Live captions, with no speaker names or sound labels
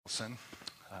Nicholson.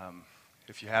 Um,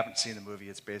 if you haven't seen the movie,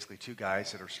 it's basically two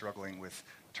guys that are struggling with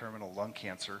terminal lung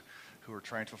cancer who are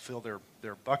trying to fulfill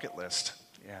their bucket list.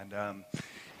 And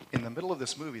in the middle of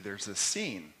this movie, there's this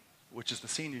scene, which is the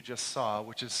scene you just saw,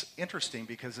 which is interesting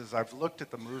because as I've looked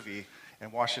at the movie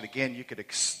and watched it again, you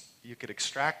could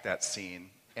extract that scene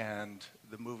and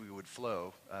the movie would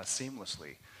flow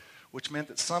seamlessly, which meant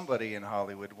that somebody in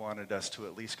Hollywood wanted us to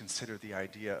at least consider the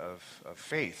idea of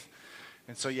faith.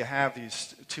 And so you have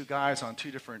these two guys on two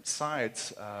different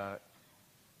sides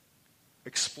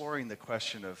exploring the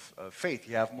question of faith.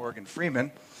 You have Morgan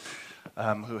Freeman,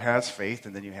 who has faith,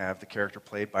 and then you have the character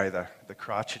played by the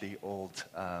crotchety old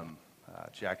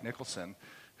Jack Nicholson,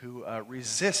 who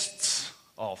resists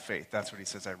all faith. That's what he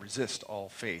says, I resist all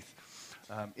faith.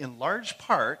 In large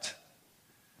part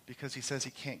because he says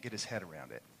he can't get his head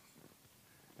around it.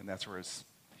 And that's where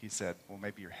he said, well,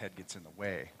 maybe your head gets in the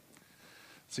way.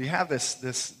 So you have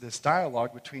this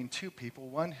dialogue between two people,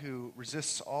 one who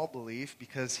resists all belief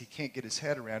because he can't get his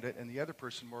head around it, and the other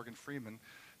person, Morgan Freeman,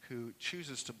 who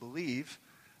chooses to believe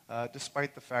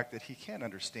despite the fact that he can't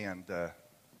understand the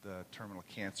terminal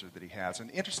cancer that he has.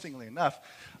 And interestingly enough,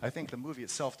 I think the movie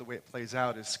itself, the way it plays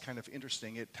out, is kind of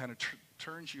interesting. It kind of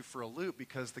turns you for a loop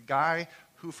because the guy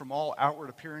who from all outward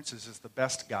appearances is the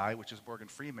best guy, which is Morgan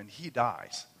Freeman, he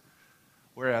dies.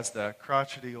 Whereas the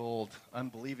crotchety old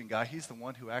unbelieving guy, he's the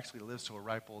one who actually lives to a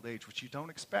ripe old age, which you don't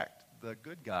expect. The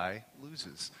good guy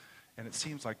loses, and it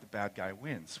seems like the bad guy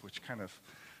wins, which kind of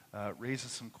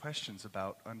raises some questions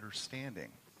about understanding.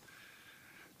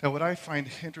 Now, what I find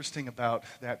interesting about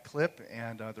that clip,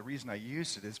 and the reason I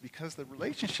used it, is because the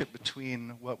relationship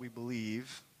between what we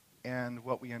believe and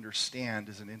what we understand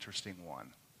is an interesting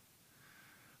one.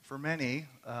 For many,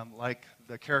 like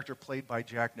the character played by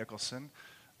Jack Nicholson,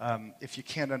 if you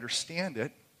can't understand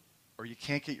it, or you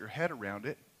can't get your head around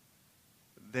it,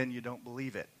 then you don't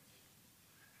believe it.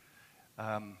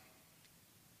 That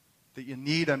you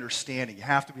need understanding. You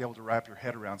have to be able to wrap your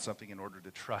head around something in order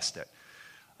to trust it.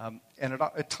 And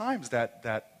at times,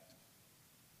 that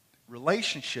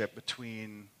relationship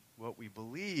between what we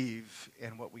believe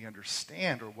and what we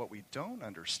understand or what we don't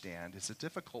understand is a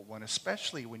difficult one,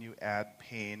 especially when you add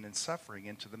pain and suffering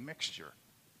into the mixture.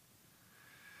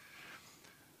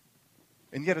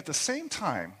 And yet at the same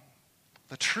time,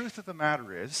 the truth of the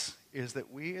matter is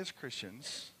that we as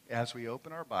Christians, as we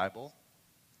open our Bible,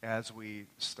 as we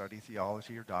study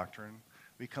theology or doctrine,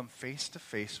 we come face to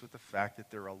face with the fact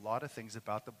that there are a lot of things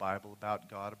about the Bible, about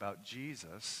God, about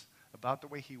Jesus, about the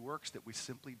way he works that we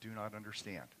simply do not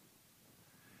understand.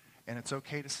 And it's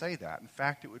okay to say that. In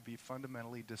fact, it would be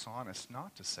fundamentally dishonest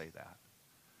not to say that.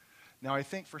 Now, I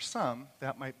think for some,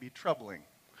 that might be troubling,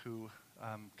 who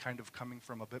kind of coming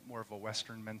from a bit more of a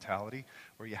Western mentality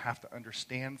where you have to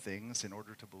understand things in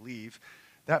order to believe.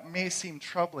 That may seem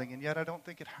troubling, and yet I don't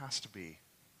think it has to be.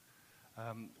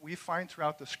 We find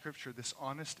throughout the Scripture this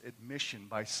honest admission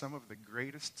by some of the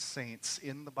greatest saints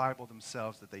in the Bible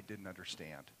themselves that they didn't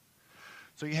understand.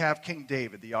 So you have King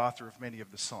David, the author of many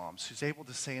of the Psalms, who's able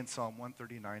to say in Psalm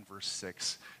 139, verse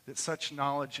 6, that such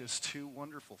knowledge is too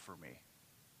wonderful for me.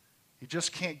 He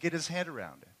just can't get his head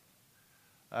around it.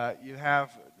 You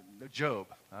have Job,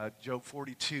 Job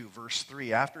 42, verse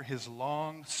 3. After his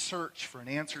long search for an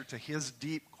answer to his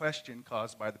deep question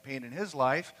caused by the pain in his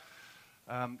life,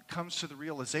 comes to the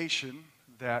realization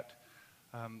that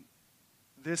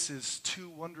this is too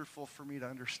wonderful for me to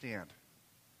understand.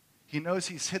 He knows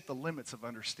he's hit the limits of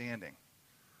understanding.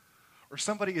 Or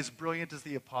somebody as brilliant as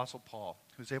the Apostle Paul,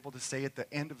 who's able to say at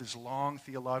the end of his long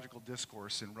theological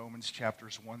discourse in Romans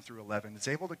chapters 1 through 11, is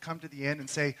able to come to the end and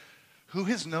say, who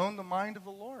has known the mind of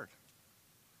the Lord?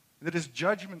 That his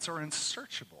judgments are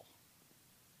unsearchable.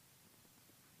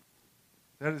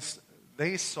 That is,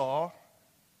 they saw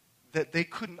that they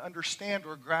couldn't understand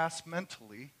or grasp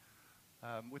mentally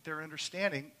with their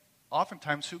understanding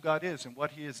oftentimes who God is and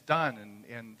what he has done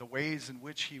and the ways in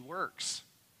which he works.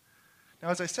 Now,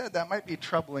 as I said, that might be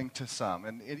troubling to some.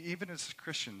 And even as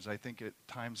Christians, I think at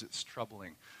times it's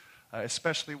troubling.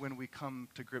 Especially when we come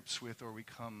to grips with or we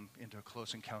come into a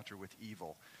close encounter with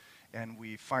evil. And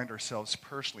we find ourselves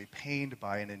personally pained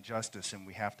by an injustice, and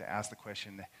we have to ask the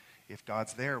question, if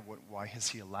God's there, why has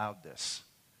he allowed this?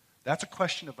 That's a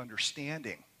question of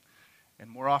understanding. And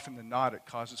more often than not, it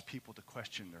causes people to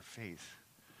question their faith.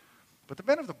 But the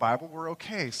men of the Bible were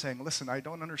okay saying, listen, I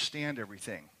don't understand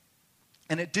everything.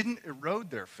 And it didn't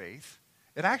erode their faith.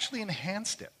 It actually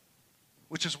enhanced it.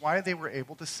 Which is why they were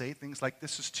able to say things like,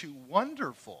 this is too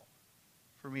wonderful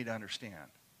for me to understand.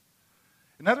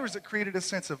 In other words, it created a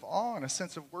sense of awe and a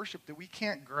sense of worship that we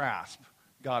can't grasp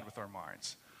God with our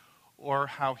minds. or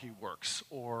how he works,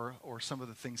 or some of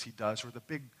the things he does, or the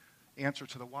big answer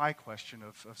to the why question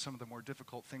of some of the more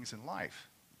difficult things in life.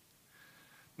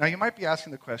 Now, you might be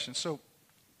asking the question, so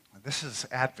this is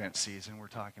Advent season, we're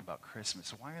talking about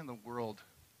Christmas. Why in the world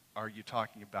are you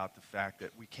talking about the fact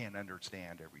that we can't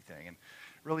understand everything? And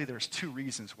really, there's two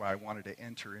reasons why I wanted to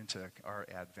enter into our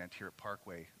Advent here at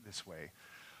Parkway this way.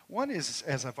 One is,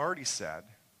 as I've already said,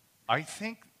 I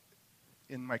think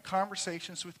in my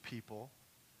conversations with people,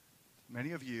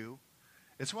 many of you,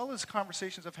 as well as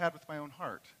conversations I've had with my own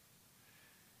heart,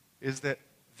 is that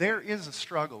there is a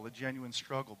struggle, a genuine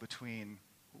struggle between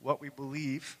what we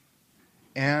believe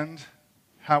and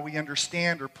how we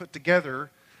understand or put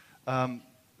together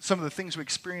some of the things we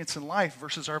experience in life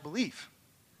versus our belief.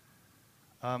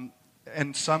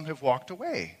 And some have walked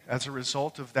away as a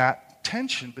result of that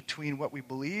tension between what we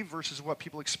believe versus what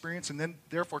people experience, and then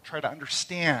therefore try to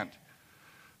understand.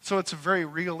 So it's a very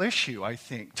real issue, I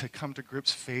think, to come to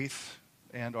grips faith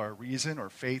and our reason, or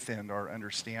faith and our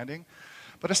understanding.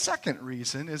 But a second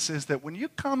reason is that when we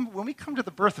come to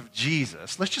the birth of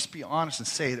Jesus, let's just be honest and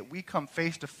say that we come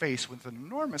face to face with an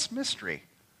enormous mystery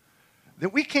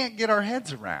that we can't get our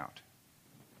heads around.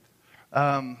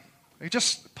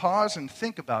 Just pause and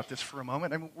think about this for a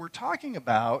moment. I mean, we're talking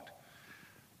about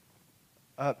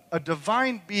a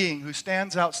divine being who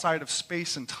stands outside of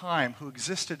space and time, who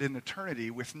existed in eternity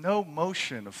with no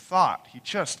motion of thought. He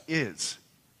just is.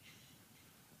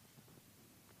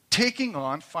 Taking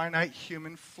on finite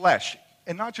human flesh.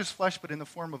 And not just flesh, but in the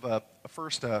form of a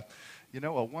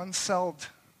one-celled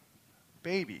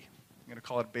baby. I'm going to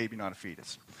call it a baby, not a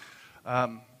fetus.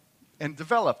 And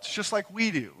developed just like we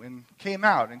do, and came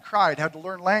out and cried, had to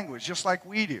learn language just like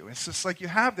we do. It's just like you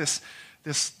have this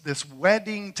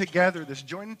wedding together, this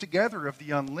joining together of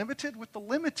the unlimited with the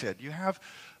limited. You have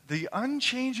the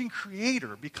unchanging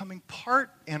creator becoming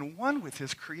part and one with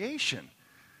his creation.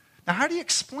 Now, how do you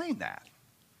explain that?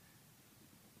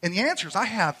 And the answer is, I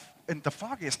have the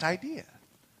foggiest idea.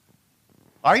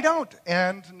 I don't,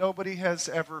 and nobody has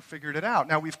ever figured it out.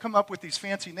 Now, we've come up with these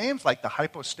fancy names like the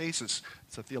hypostasis.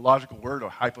 It's a theological word, or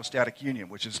hypostatic union,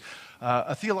 which is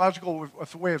a theological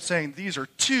way of saying these are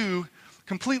two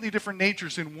completely different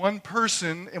natures in one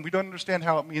person, and we don't understand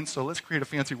how it means, so let's create a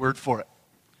fancy word for it.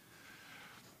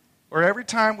 Or every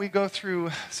time we go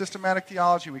through systematic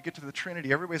theology, we get to the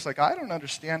Trinity, everybody's like, I don't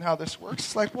understand how this works.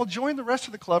 It's like, well, join the rest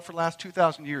of the club for the last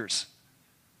 2,000 years.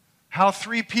 How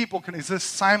three people can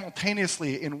exist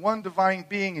simultaneously in one divine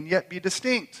being and yet be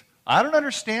distinct. I don't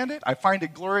understand it. I find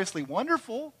it gloriously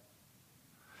wonderful.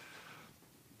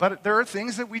 But there are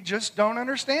things that we just don't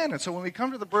understand. And so when we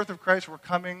come to the birth of Christ, we're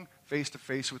coming face to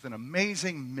face with an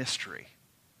amazing mystery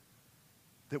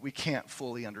that we can't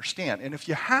fully understand. And if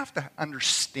you have to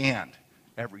understand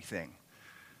everything,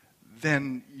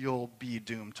 then you'll be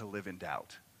doomed to live in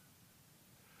doubt.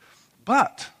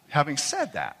 But having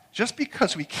said that, just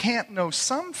because we can't know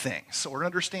some things or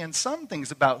understand some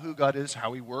things about who God is,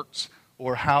 how he works,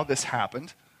 or how this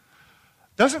happened,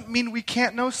 doesn't mean we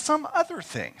can't know some other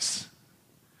things.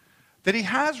 That he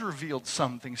has revealed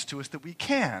some things to us that we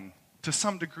can, to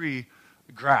some degree,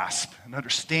 grasp and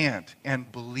understand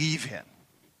and believe in.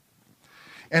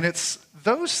 And it's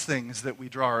those things that we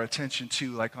draw our attention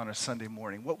to, like on a Sunday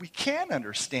morning, what we can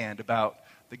understand about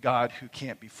the God who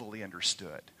can't be fully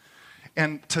understood.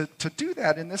 And to do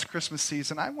that in this Christmas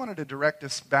season, I wanted to direct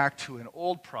us back to an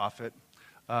old prophet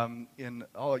in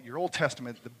your Old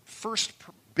Testament. The first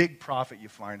big prophet you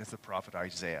find is the prophet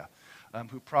Isaiah,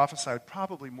 who prophesied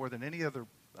probably more than any other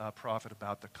prophet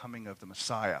about the coming of the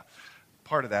Messiah.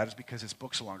 Part of that is because his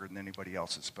book's longer than anybody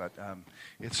else's, but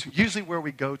it's usually where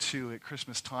we go to at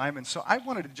Christmas time. And so I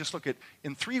wanted to just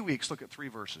in 3 weeks, look at 3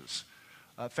 verses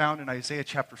found in Isaiah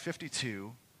chapter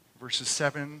 52, verses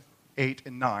 7, 8,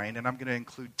 and 9. And I'm going to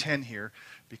include 10 here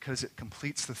because it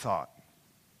completes the thought.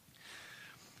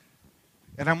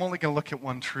 And I'm only going to look at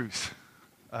one truth,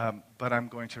 but I'm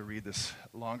going to read this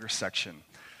longer section.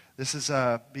 This is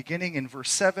beginning in verse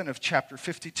 7 of chapter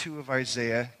 52 of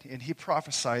Isaiah, and he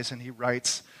prophesies and he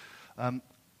writes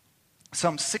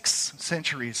some 6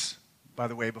 centuries, by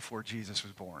the way, before Jesus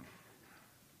was born.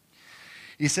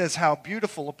 He says, "How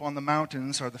beautiful upon the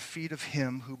mountains are the feet of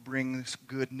him who brings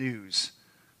good news,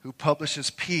 who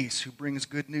publishes peace, who brings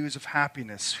good news of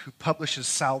happiness, who publishes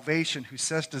salvation, who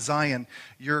says to Zion,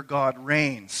 your God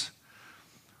reigns.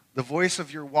 The voice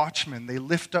of your watchmen, they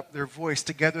lift up their voice.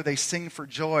 Together they sing for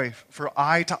joy. For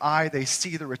eye to eye they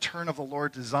see the return of the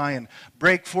Lord to Zion.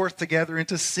 Break forth together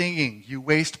into singing, you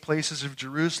waste places of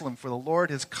Jerusalem. For the Lord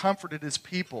has comforted his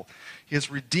people. He has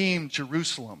redeemed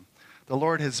Jerusalem. The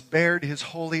Lord has bared his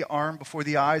holy arm before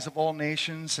the eyes of all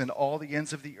nations, and all the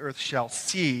ends of the earth shall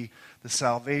see the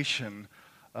salvation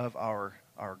of our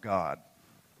God.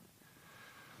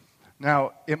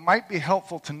 Now, it might be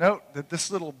helpful to note that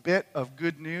this little bit of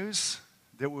good news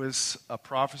that was a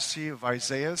prophecy of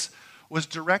Isaiah's was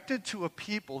directed to a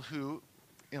people who,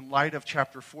 in light of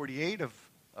chapter 48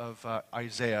 of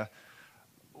Isaiah,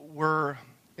 were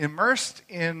immersed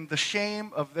in the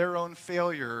shame of their own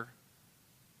failure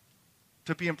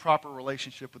to be in proper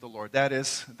relationship with the Lord. That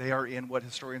is, they are in what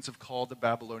historians have called the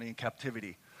Babylonian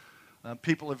captivity.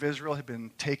 People of Israel had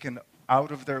been taken out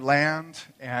of their land,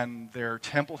 and their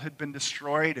temple had been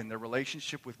destroyed, and their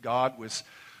relationship with God was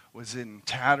in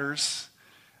tatters,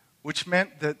 which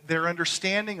meant that their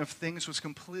understanding of things was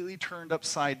completely turned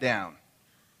upside down.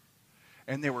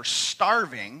 And they were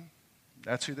starving.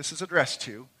 That's who this is addressed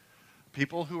to.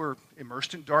 People who were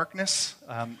immersed in darkness,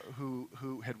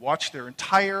 who had watched their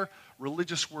entire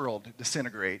religious world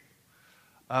disintegrate.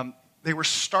 They were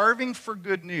starving for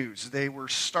good news. They were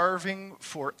starving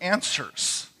for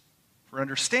answers, for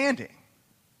understanding.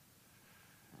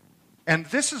 And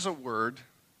this is a word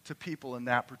to people in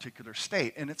that particular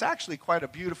state. And it's actually quite a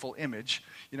beautiful image.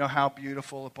 You know, how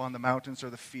beautiful upon the mountains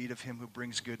are the feet of him who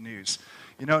brings good news.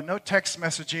 You know, no text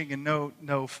messaging and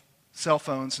no cell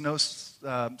phones, no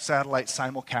satellite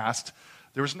simulcast.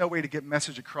 There was no way to get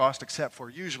message across except for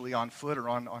usually on foot or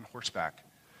on horseback.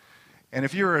 And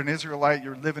if you were an Israelite,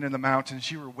 you're living in the mountains,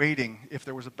 you were waiting, if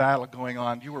there was a battle going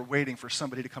on, you were waiting for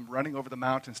somebody to come running over the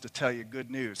mountains to tell you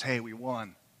good news. Hey, we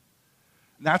won.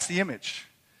 And that's the image,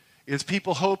 is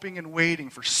people hoping and waiting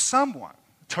for someone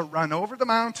to run over the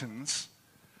mountains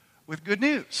with good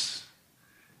news.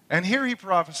 And here he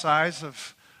prophesies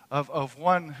of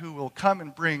one who will come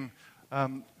and bring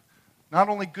not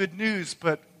only good news,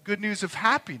 but good news of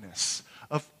happiness,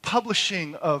 of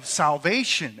publishing of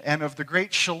salvation, and of the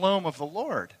great shalom of the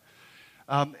Lord.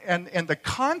 And the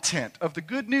content of the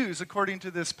good news, according to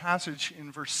this passage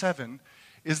in verse 7,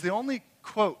 is the only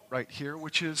quote right here,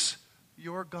 which is,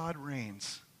 "Your God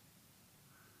reigns."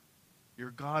 Your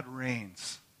God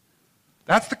reigns.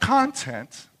 That's the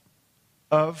content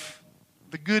of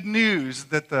the good news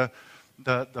that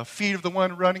the feet of the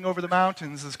one running over the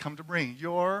mountains has come to bring.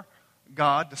 Your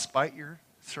God, despite your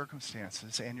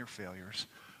circumstances and your failures,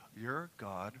 your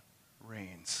God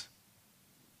reigns.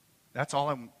 That's all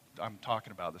I'm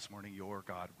talking about this morning. Your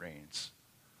God reigns.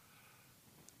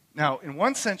 Now, in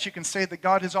one sense, you can say that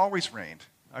God has always reigned.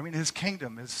 I mean, his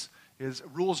kingdom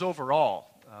rules over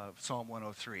all, Psalm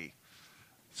 103.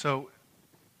 So,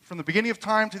 from the beginning of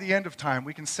time to the end of time,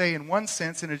 we can say in one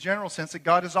sense, in a general sense, that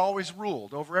God has always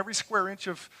ruled over every square inch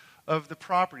of the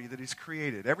property that he's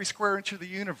created, every square inch of the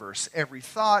universe, every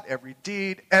thought, every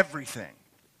deed, everything.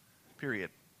 Period.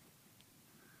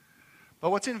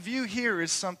 But what's in view here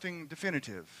is something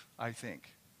definitive, I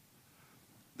think.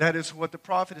 That is, what the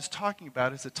prophet is talking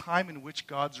about is a time in which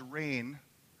God's reign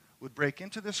would break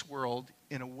into this world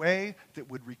in a way that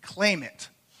would reclaim it.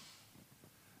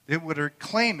 It would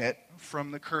reclaim it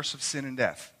from the curse of sin and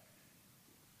death.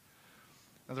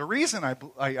 Now, the reason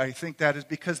I think that is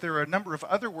because there are a number of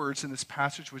other words in this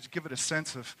passage which give it a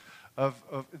sense of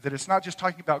that it's not just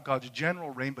talking about God's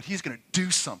general reign, but he's going to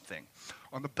do something.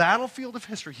 On the battlefield of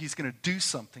history, he's going to do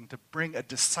something to bring a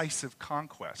decisive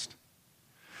conquest.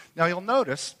 Now, you'll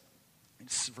notice, in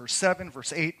verse 7,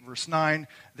 verse 8, verse 9,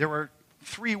 there are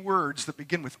three words that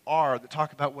begin with R that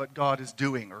talk about what God is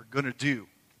doing or going to do.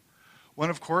 One,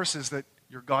 of course, is that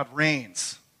your God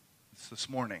reigns. It's this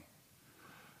morning.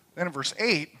 Then in verse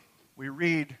 8, we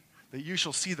read that you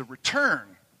shall see the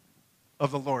return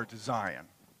of the Lord to Zion.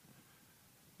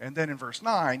 And then in verse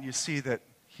 9, you see that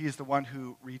he is the one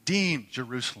who redeemed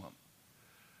Jerusalem.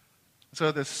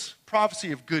 So this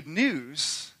prophecy of good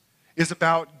news is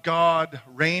about God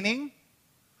reigning,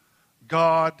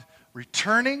 God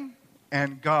returning,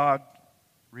 and God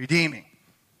redeeming.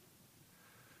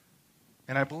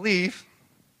 And I believe,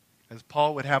 as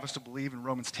Paul would have us to believe in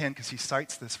Romans 10, because he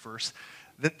cites this verse,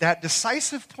 that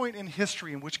decisive point in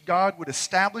history in which God would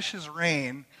establish his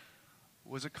reign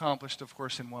was accomplished, of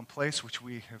course, in one place, which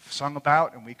we have sung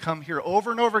about, and we come here over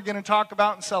and over again and talk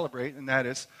about and celebrate, and that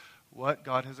is what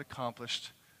God has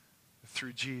accomplished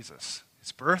through Jesus.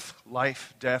 His birth,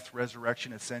 life, death,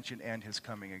 resurrection, ascension, and his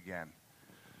coming again.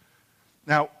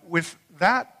 Now, with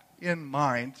that in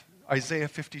mind, Isaiah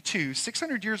 52,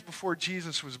 600 years before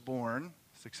Jesus was born,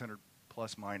 600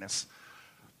 plus minus,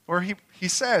 where he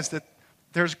says that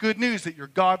there's good news that your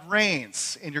God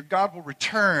reigns, and your God will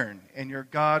return, and your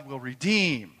God will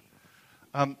redeem.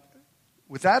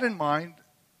 With that in mind,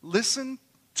 listen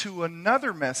to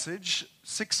another message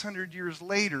 600 years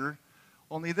later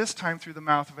only this time through the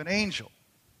mouth of an angel,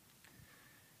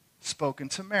 spoken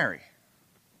to Mary.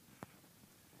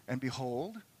 And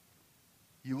behold,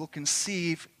 you will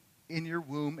conceive in your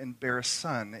womb and bear a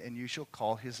son, and you shall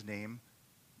call his name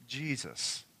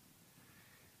Jesus.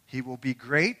 He will be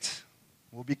great,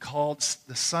 will be called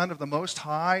the Son of the Most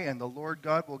High, and the Lord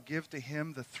God will give to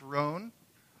him the throne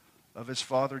of his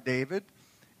father David,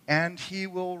 and he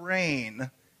will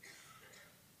reign.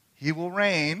 He will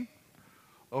reign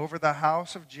over the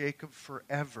house of Jacob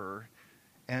forever,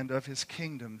 and of his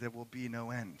kingdom there will be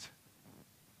no end.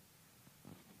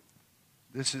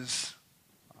 This is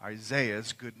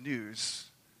Isaiah's good news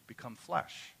become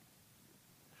flesh.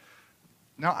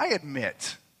 Now, I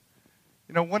admit,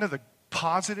 one of the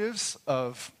positives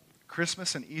of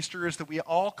Christmas and Easter is that we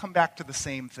all come back to the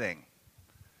same thing.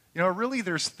 Really,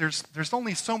 there's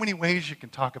only so many ways you can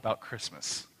talk about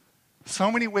Christmas.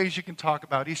 So many ways you can talk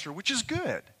about Easter, which is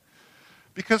good.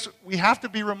 Because we have to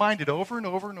be reminded over and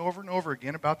over and over and over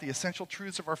again about the essential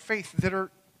truths of our faith that are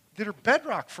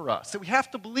bedrock for us, that we have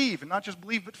to believe, and not just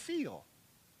believe, but feel.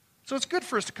 So it's good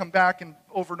for us to come back and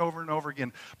over and over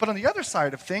again. But on the other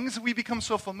side of things, we become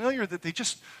so familiar that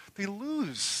they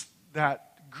lose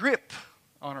that grip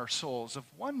on our souls of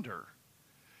wonder.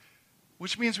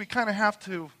 Which means we kind of have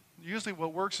to, usually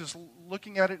what works is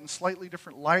looking at it in slightly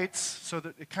different lights so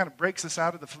that it kind of breaks us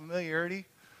out of the familiarity.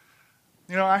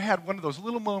 I had one of those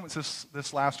little moments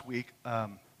this last week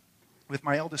with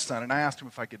my eldest son, and I asked him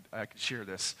if I could share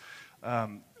this.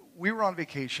 We were on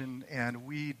vacation, and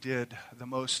we did the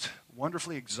most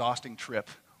wonderfully exhausting trip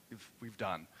we've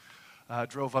done.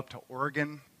 Drove up to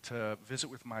Oregon to visit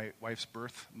with my wife's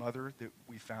birth mother that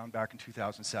we found back in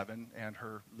 2007 and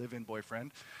her live-in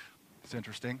boyfriend. It's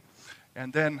interesting.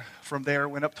 And then from there,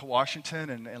 went up to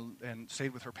Washington and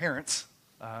stayed with her parents,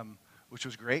 which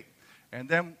was great. And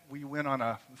then we went on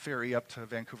a ferry up to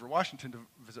Vancouver, Washington to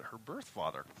visit her birth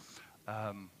father.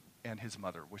 And his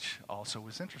mother, which also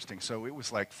was interesting. So it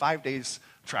was like 5 days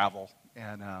travel,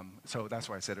 and so that's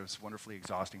why I said it was wonderfully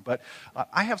exhausting. But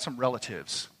I have some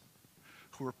relatives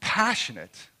who are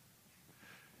passionate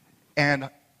and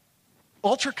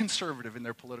ultra-conservative in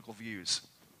their political views.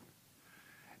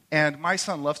 And my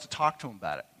son loves to talk to them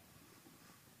about it.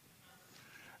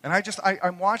 And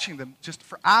I'm watching them just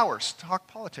for hours talk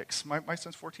politics. My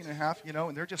son's 14 and a half,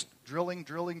 and they're just drilling.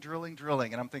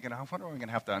 And I'm thinking, I wonder what I'm going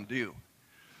to have to undo.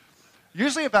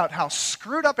 Usually about how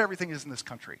screwed up everything is in this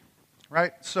country,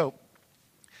 right? So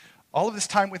all of this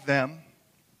time with them,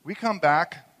 we come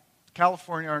back,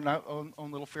 California, our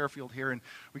own little Fairfield here, and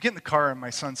we get in the car, and my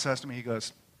son says to me, he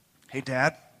goes, "Hey,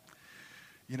 Dad,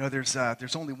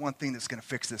 there's only one thing that's going to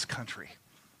fix this country."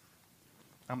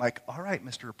 I'm like, "All right,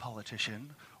 Mr.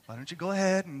 Politician, why don't you go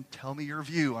ahead and tell me your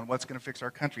view on what's going to fix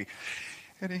our country?"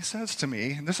 And he says to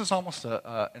me, and this is almost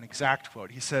an exact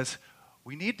quote, he says,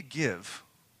 "We need to give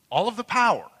all of the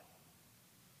power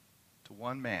to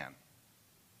one man."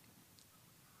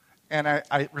 And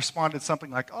I responded something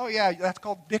like, "Oh yeah, that's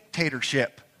called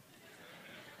dictatorship.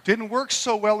 Didn't work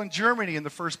so well in Germany in the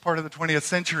first part of the 20th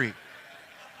century."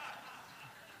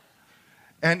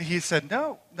 And he said,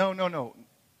 No,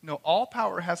 all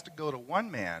power has to go to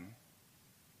one man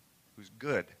who's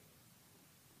good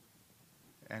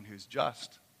and who's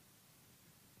just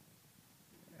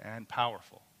and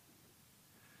powerful.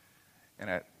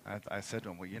 And I said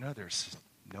to him, "Well, there's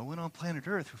no one on planet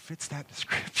Earth who fits that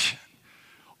description.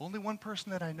 Only one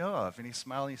person that I know of." And he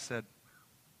smiled and he said,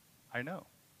 "I know."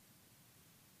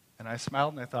 And I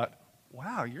smiled and I thought,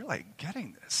 wow, you're like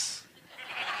getting this.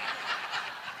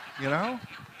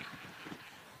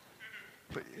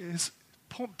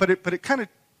 But it kind of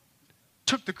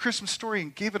took the Christmas story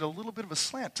and gave it a little bit of a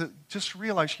slant to just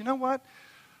realize, you know what?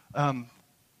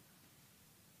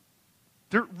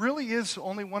 There really is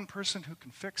only one person who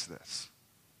can fix this.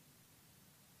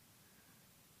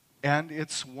 And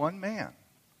it's one man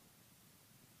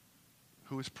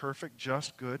who is perfect,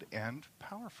 just, good, and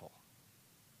powerful.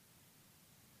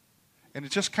 And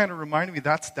it just kind of reminded me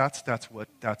that's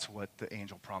what the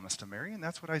angel promised to Mary, and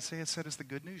that's what Isaiah said is the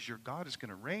good news. Your God is going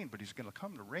to reign, but he's going to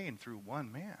come to reign through one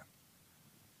man.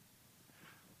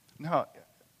 Now,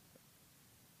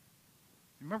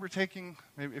 you remember taking,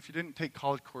 maybe if you didn't take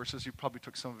college courses, you probably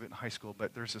took some of it in high school,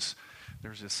 but there's this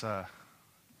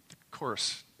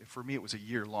course. For me, it was a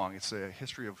year long. It's a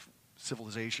history of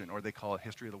civilization, or they call it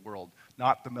history of the world,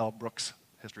 not the Mel Brooks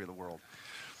history of the world.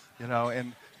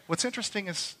 And what's interesting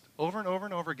is over and over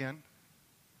and over again,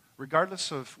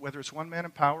 regardless of whether it's one man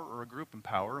in power or a group in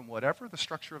power, and whatever the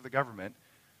structure of the government,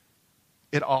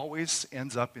 it always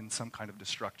ends up in some kind of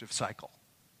destructive cycle.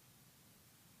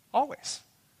 Always.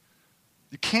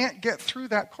 You can't get through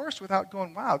that course without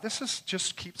going, wow,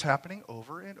 just keeps happening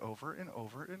over and over and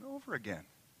over and over again.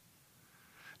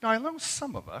 Now, I know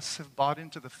some of us have bought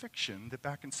into the fiction that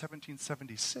back in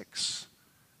 1776,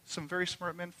 some very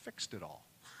smart men fixed it all.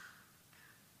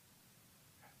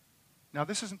 Now,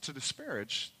 this isn't to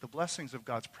disparage the blessings of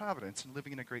God's providence in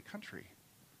living in a great country.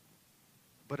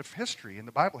 But if history and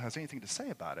the Bible has anything to say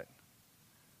about it,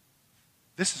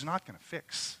 this is not going to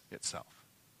fix itself.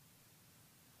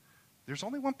 There's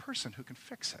only one person who can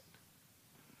fix it.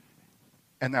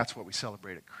 And that's what we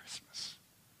celebrate at Christmas.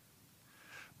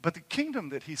 But the kingdom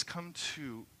that he's come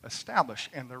to establish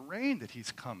and the reign that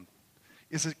he's come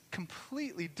is a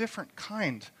completely different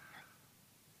kind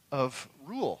of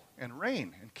rule and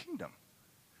reign and kingdom.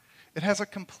 It has a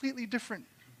completely different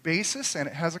basis and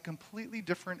it has a completely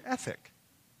different ethic.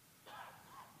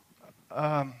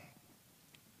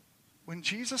 When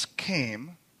Jesus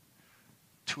came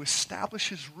to establish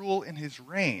his rule and his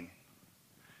reign,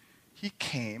 he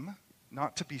came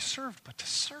not to be served, but to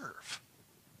serve.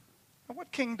 Now,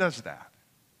 what king does that?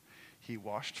 He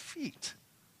washed feet.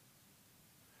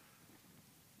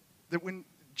 That when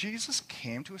Jesus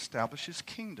came to establish his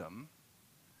kingdom,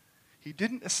 he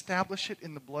didn't establish it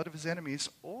in the blood of his enemies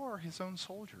or his own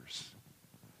soldiers,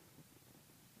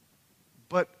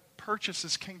 but purchased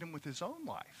his kingdom with his own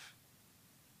life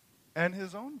and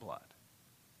his own blood.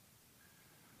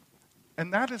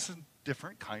 And that is a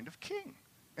different kind of king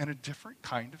and a different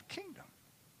kind of kingdom.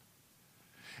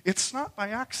 It's not by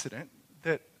accident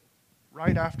that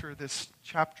right after this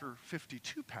chapter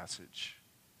 52 passage,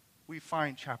 we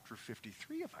find chapter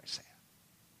 53 of Isaiah.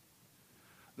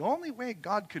 The only way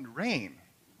God could reign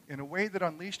in a way that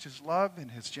unleashed his love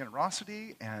and his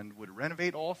generosity and would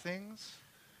renovate all things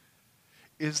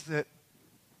is that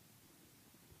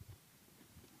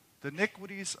the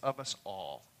iniquities of us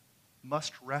all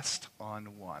must rest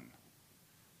on one.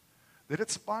 That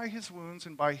it's by his wounds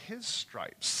and by his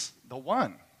stripes, the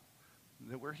one,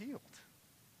 that we're healed.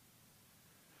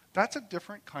 That's a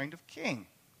different kind of king.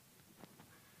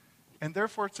 And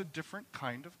therefore it's a different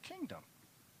kind of kingdom.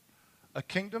 A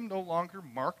kingdom no longer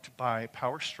marked by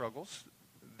power struggles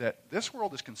that this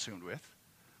world is consumed with,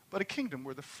 but a kingdom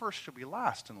where the first shall be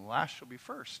last and the last shall be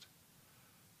first.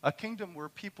 A kingdom where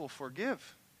people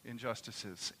forgive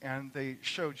injustices and they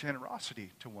show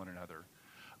generosity to one another.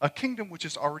 A kingdom which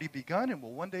has already begun and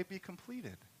will one day be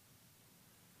completed.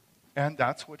 And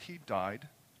that's what he died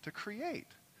to create.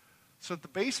 So the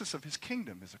basis of his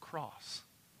kingdom is a cross.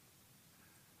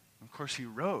 And of course, he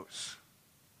rose.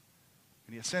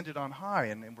 And he ascended on high.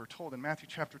 And we're told in Matthew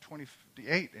chapter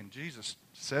 28, and Jesus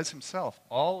says himself,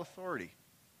 all authority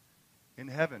in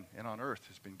heaven and on earth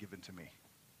has been given to me.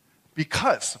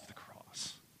 Because of the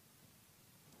cross.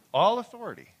 All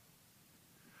authority.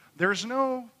 There's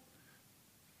no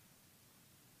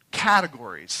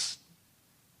categories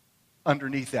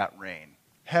underneath that reign.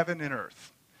 Heaven and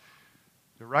earth.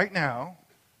 But right now,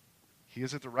 he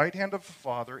is at the right hand of the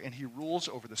Father, and he rules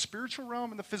over the spiritual realm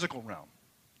and the physical realm.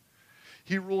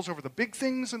 He rules over the big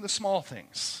things and the small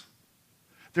things.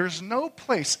 There's no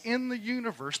place in the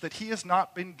universe that he has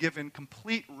not been given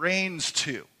complete reins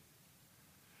to.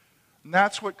 And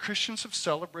that's what Christians have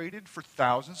celebrated for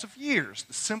thousands of years.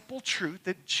 The simple truth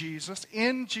that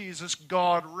in Jesus,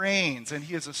 God reigns, and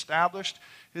he has established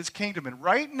his kingdom. And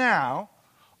right now,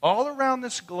 all around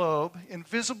this globe,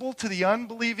 invisible to the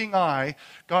unbelieving eye,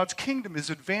 God's kingdom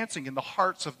is advancing in the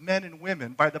hearts of men and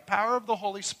women by the power of the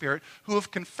Holy Spirit who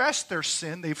have confessed their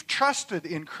sin. They've trusted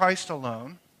in Christ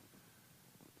alone.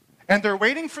 And they're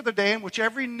waiting for the day in which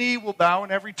every knee will bow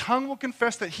and every tongue will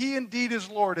confess that he indeed is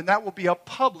Lord, and that will be a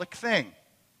public thing.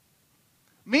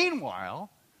 Meanwhile,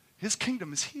 his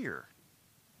kingdom is here,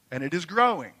 and it is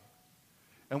growing,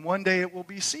 and one day it will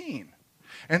be seen.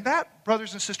 And that,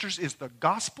 brothers and sisters, is the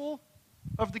gospel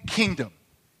of the kingdom.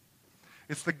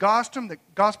 It's the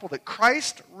gospel that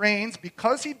Christ reigns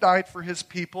because he died for his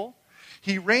people.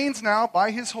 He reigns now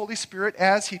by his Holy Spirit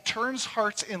as he turns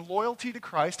hearts in loyalty to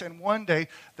Christ, and one day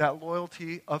that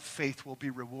loyalty of faith will be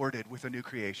rewarded with a new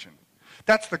creation.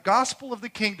 That's the gospel of the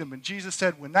kingdom. And Jesus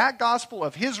said, when that gospel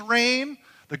of his reign,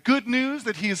 the good news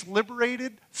that he has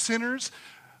liberated sinners,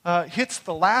 hits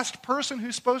the last person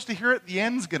who's supposed to hear it, the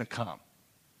end's going to come.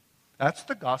 That's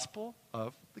the gospel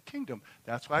of the kingdom.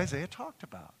 That's what Isaiah talked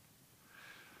about.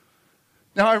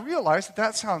 Now, I realize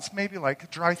that sounds maybe like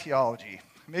dry theology.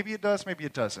 Maybe it does, maybe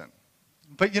it doesn't.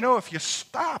 But if you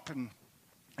stop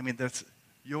that's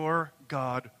your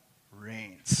God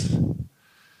reigns.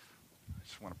 I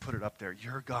just want to put it up there.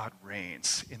 Your God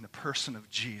reigns in the person of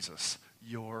Jesus.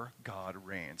 Your God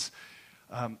reigns.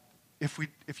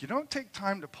 if you don't take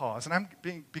time to pause, and I'm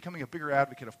becoming a bigger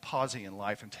advocate of pausing in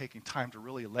life and taking time to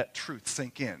really let truth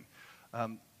sink in.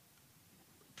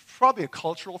 Probably a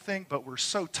cultural thing, but we're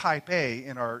so type A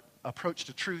in our approach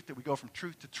to truth that we go from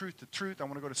truth to truth to truth. I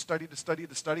want to go to study to study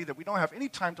to study, that we don't have any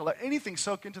time to let anything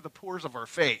soak into the pores of our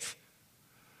faith.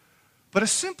 But a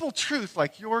simple truth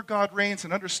like your God reigns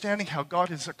and understanding how God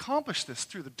has accomplished this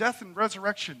through the death and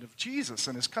resurrection of Jesus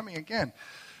and his coming again,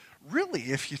 really,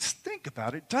 if you think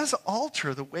about it, does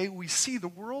alter the way we see the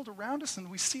world around us and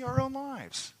we see our own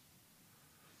lives.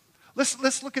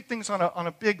 Let's look at things on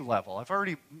a big level. I've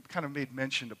already kind of made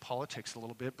mention to politics a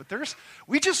little bit, but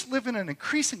we just live in an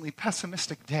increasingly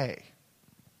pessimistic day.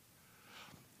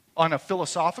 On a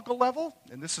philosophical level,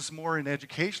 and this is more in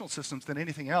educational systems than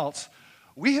anything else,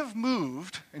 we have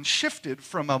moved and shifted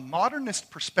from a modernist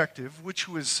perspective, which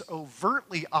was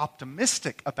overtly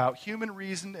optimistic about human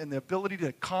reason and the ability to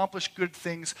accomplish good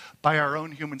things by our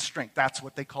own human strength. That's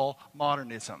what they call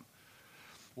modernism.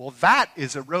 Well, that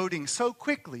is eroding so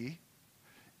quickly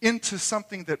into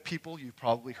something that people, you've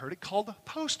probably heard it, called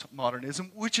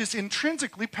postmodernism, which is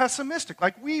intrinsically pessimistic.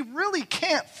 Like, we really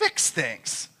can't fix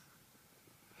things.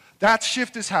 That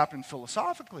shift has happened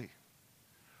philosophically.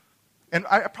 And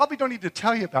I probably don't need to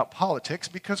tell you about politics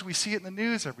because we see it in the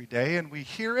news every day and we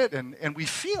hear it and we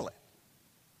feel it.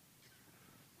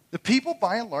 The people,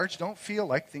 by and large, don't feel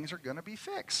like things are going to be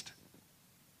fixed.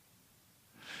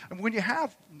 And when you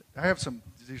have,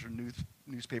 these are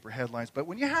newspaper headlines, but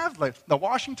when you have like the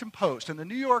Washington Post and the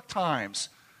New York Times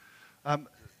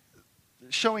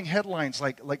showing headlines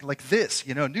like this,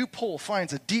 new poll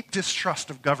finds a deep distrust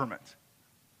of government.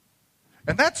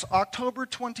 And that's October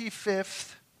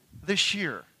 25th this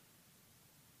year.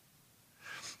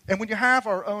 And when you have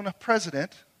our own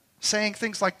president saying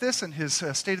things like this in his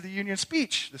State of the Union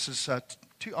speech, this is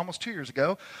almost 2 years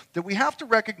ago, that we have to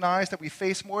recognize that we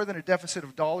face more than a deficit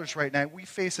of dollars right now. We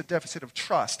face a deficit of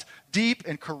trust, deep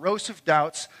and corrosive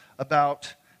doubts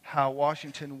about how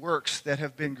Washington works that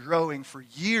have been growing for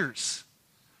years.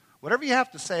 Whatever you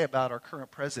have to say about our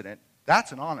current president,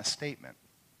 that's an honest statement.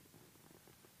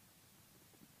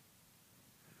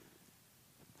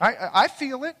 I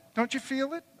feel it. Don't you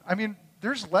feel it? I mean,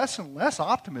 there's less and less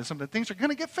optimism that things are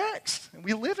going to get fixed, and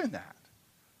we live in that.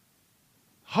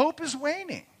 Hope is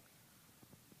waning.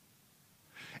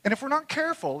 And if we're not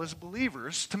careful as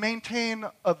believers to maintain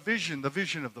a vision, the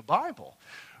vision of the Bible,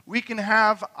 we can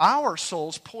have our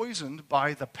souls poisoned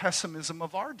by the pessimism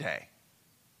of our day.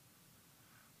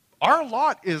 Our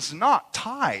lot is not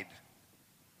tied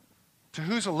to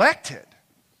who's elected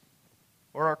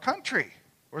or our country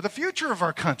or the future of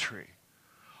our country.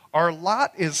 Our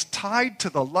lot is tied to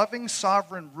the loving,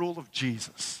 sovereign rule of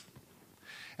Jesus.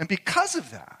 And because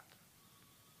of that,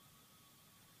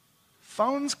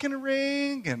 phones can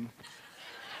ring, and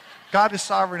God is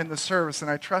sovereign in the service,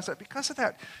 and I trust that. Because of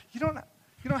that, you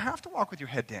don't have to walk with your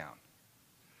head down.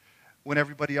 When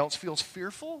everybody else feels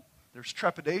fearful, there's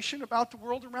trepidation about the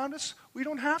world around us, we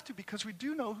don't have to because we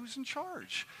do know who's in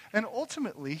charge. And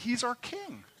ultimately, he's our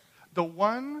king, the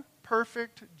one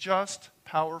perfect, just,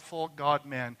 powerful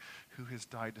God-man who has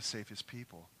died to save his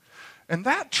people. And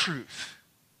that truth,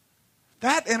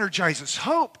 that energizes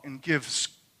hope and gives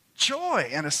joy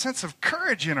and a sense of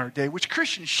courage in our day, which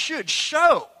Christians should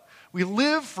show. We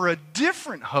live for a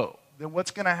different hope than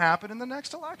what's going to happen in the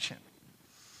next election.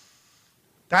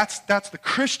 That's the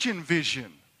Christian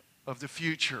vision of the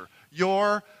future.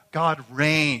 Your God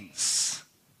reigns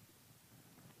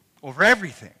over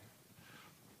everything.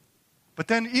 But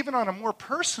then even on a more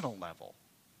personal level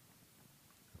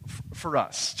for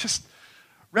us, just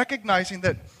recognizing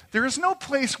that there is no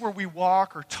place where we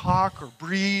walk or talk or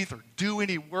breathe or do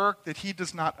any work that he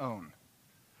does not own.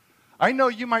 I know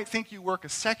you might think you work a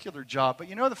secular job, but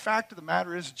the fact of the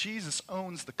matter is Jesus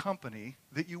owns the company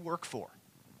that you work for.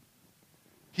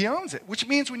 He owns it, which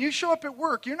means when you show up at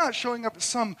work, you're not showing up at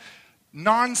some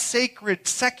non-sacred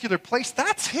secular place.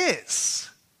 That's his.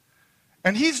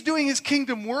 And he's doing his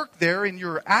kingdom work there in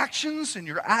your actions, in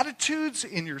your attitudes,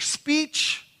 in your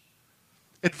speech,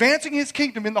 advancing his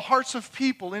kingdom in the hearts of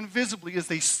people invisibly as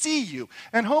they see you.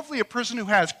 And hopefully a person who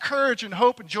has courage and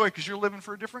hope and joy because you're living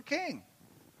for a different king.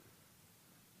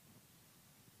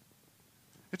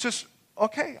 It's just,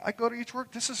 okay, I go to each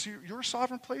work. This is your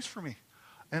sovereign place for me.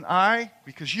 And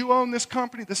because you own this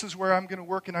company, this is where I'm going to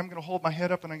work, and I'm going to hold my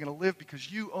head up, and I'm going to live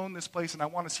because you own this place, and I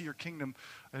want to see your kingdom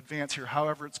advance here,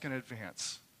 however it's going to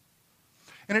advance.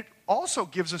 And it also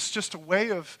gives us just a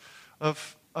way of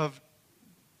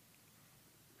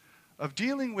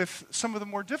dealing with some of the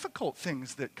more difficult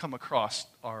things that come across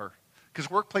because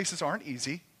workplaces aren't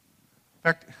easy. In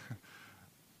fact,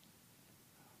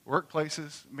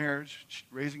 Workplaces, marriage,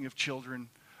 raising of children.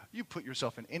 You put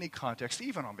yourself in any context,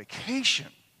 even on vacation,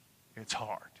 it's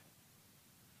hard.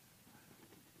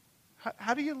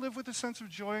 How do you live with a sense of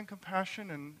joy and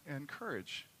compassion and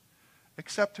courage?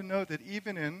 Except to know that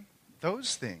even in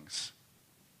those things,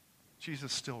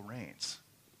 Jesus still reigns.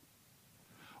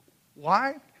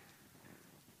 Why?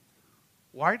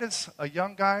 Why does a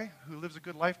young guy who lives a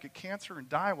good life get cancer and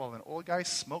die while an old guy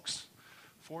smokes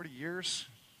 40 years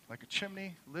like a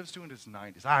chimney, lives to his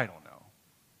 90s? I don't know.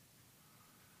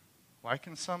 Why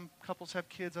can some couples have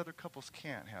kids, other couples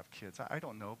can't have kids? I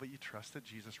don't know, but you trust that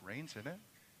Jesus reigns in it.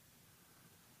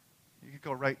 You could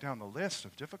go right down the list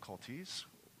of difficulties.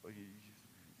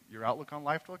 Your outlook on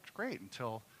life looked great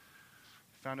until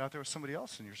you found out there was somebody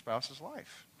else in your spouse's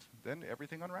life. Then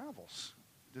everything unravels.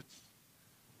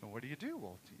 What do you do?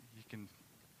 Well,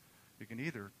 you can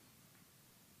either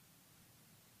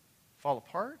fall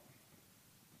apart,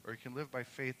 or you can live by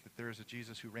faith that there is a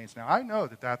Jesus who reigns. Now, I know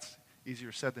that that's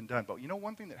easier said than done, but you know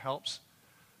one thing that helps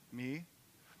me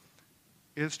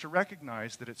is to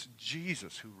recognize that it's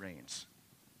Jesus who reigns.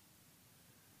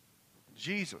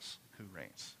 Jesus who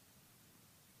reigns.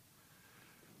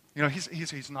 You know,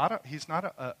 he's not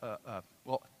a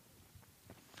well,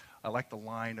 I like the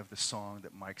line of the song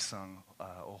that Mike sung,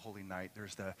 O Holy Night.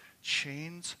 There's the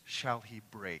chains shall he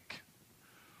break,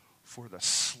 for the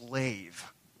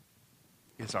slave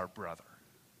is our brother.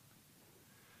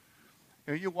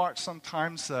 You know, you watch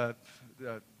sometimes the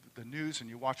news and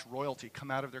you watch royalty come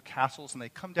out of their castles and they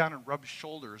come down and rub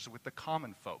shoulders with the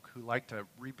common folk who like to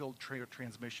rebuild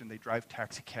transmission. They drive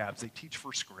taxi cabs. They teach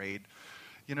first grade.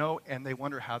 You know, and they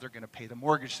wonder how they're going to pay the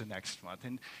mortgage the next month.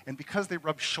 And because they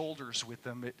rub shoulders with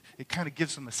them, it kind of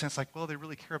gives them a sense like, well, they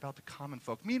really care about the common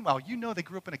folk. Meanwhile, you know they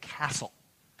grew up in a castle.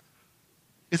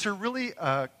 Is there really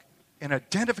an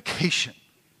identification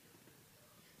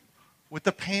with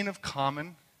the pain of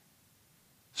common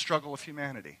struggle of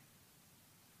humanity?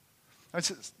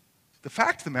 The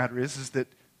fact of the matter is that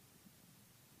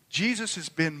Jesus has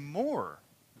been more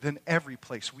than every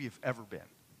place we have ever been.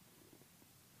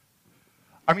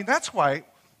 I mean, that's why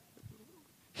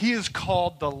he is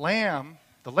called the Lamb.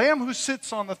 The Lamb who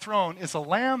sits on the throne is a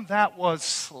lamb that was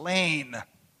slain.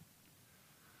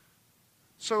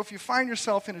 So if you find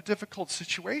yourself in a difficult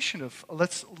situation of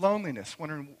loneliness,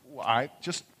 wondering why,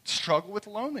 just struggle with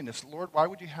loneliness. Lord, why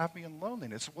would you have me in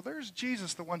loneliness? Well, there's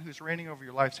Jesus, the one who's reigning over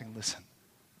your life, saying, listen,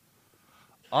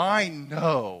 I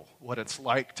know what it's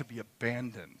like to be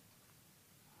abandoned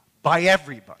by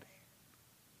everybody.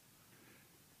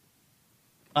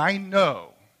 I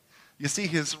know. You see,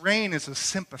 his reign is a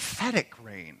sympathetic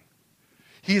reign.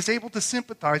 He is able to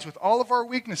sympathize with all of our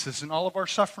weaknesses and all of our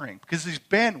suffering because he's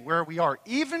been where we are,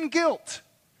 even guilt.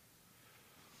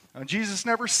 Now, Jesus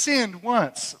never sinned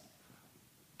once,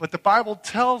 but the Bible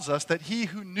tells us that he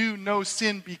who knew no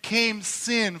sin became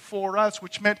sin for us,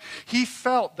 which meant he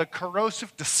felt the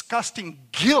corrosive, disgusting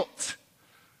guilt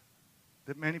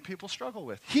that many people struggle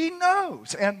with. He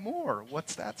knows, and more, what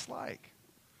that's like.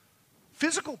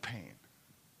 Physical pain.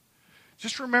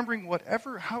 Just remembering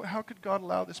how could God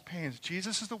allow this pain?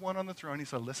 Jesus is the one on the throne. He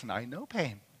said, listen, I know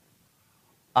pain.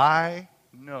 I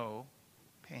know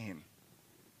pain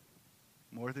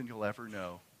more than you'll ever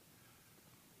know.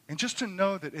 And just to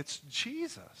know that it's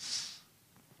Jesus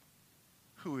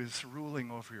who is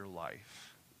ruling over your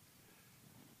life.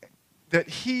 That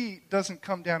he doesn't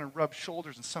come down and rub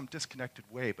shoulders in some disconnected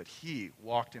way, but he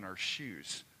walked in our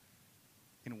shoes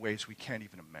in ways we can't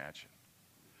even imagine.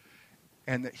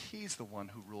 And that he's the one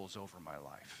who rules over my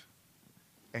life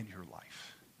and your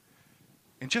life.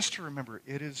 And just to remember,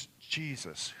 it is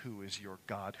Jesus who is your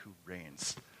God who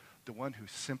reigns, the one who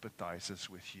sympathizes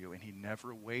with you, and he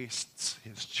never wastes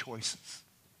his choices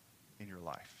in your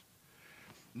life.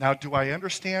 Now, do I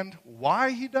understand why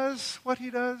he does what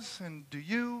he does? And do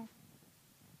you?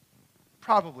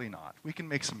 Probably not. We can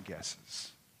make some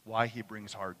guesses why he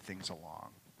brings hard things along.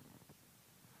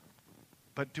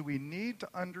 But do we need to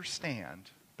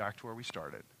understand, back to where we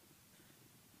started,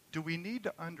 do we need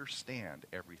to understand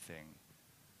everything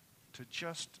to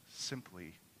just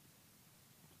simply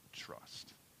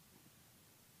trust?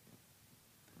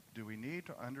 Do we need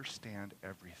to understand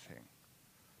everything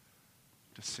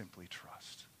to simply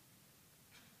trust?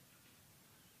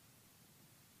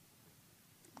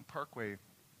 Parkway,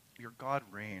 your God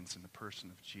reigns in the person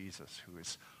of Jesus, who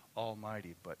is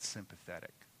almighty but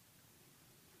sympathetic.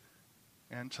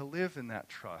 And to live in that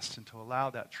trust and to allow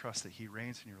that trust that he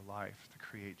reigns in your life to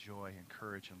create joy and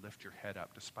courage and lift your head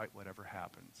up despite whatever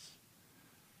happens.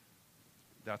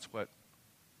 That's what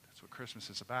Christmas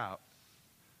is about.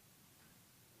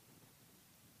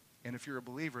 And if you're a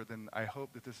believer, then I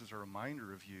hope that this is a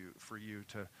reminder for you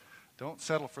to don't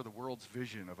settle for the world's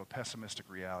vision of a pessimistic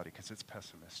reality, because it's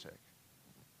pessimistic.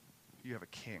 You have a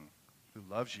king who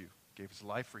loves you, gave his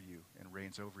life for you, and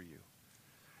reigns over you.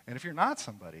 And if you're not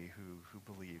somebody who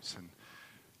believes, and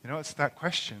it's that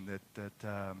question that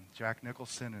Jack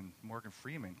Nicholson and Morgan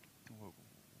Freeman,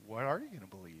 what are you going to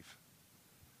believe?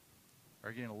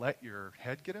 Are you going to let your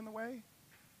head get in the way?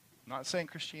 I'm not saying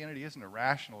Christianity isn't a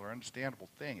rational or understandable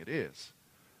thing. It is.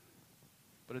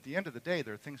 But at the end of the day,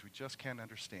 there are things we just can't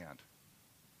understand.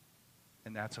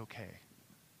 And that's okay.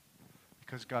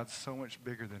 Because God's so much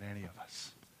bigger than any of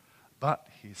us. But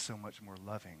he's so much more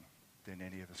loving than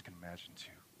any of us can imagine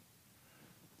too.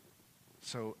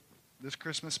 So this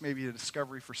Christmas may be a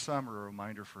discovery for some or a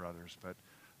reminder for others, but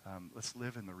let's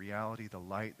live in the reality, the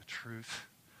light, the truth,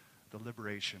 the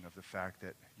liberation of the fact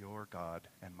that your God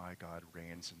and my God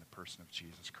reigns in the person of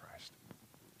Jesus Christ.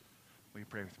 Will you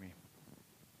pray with me?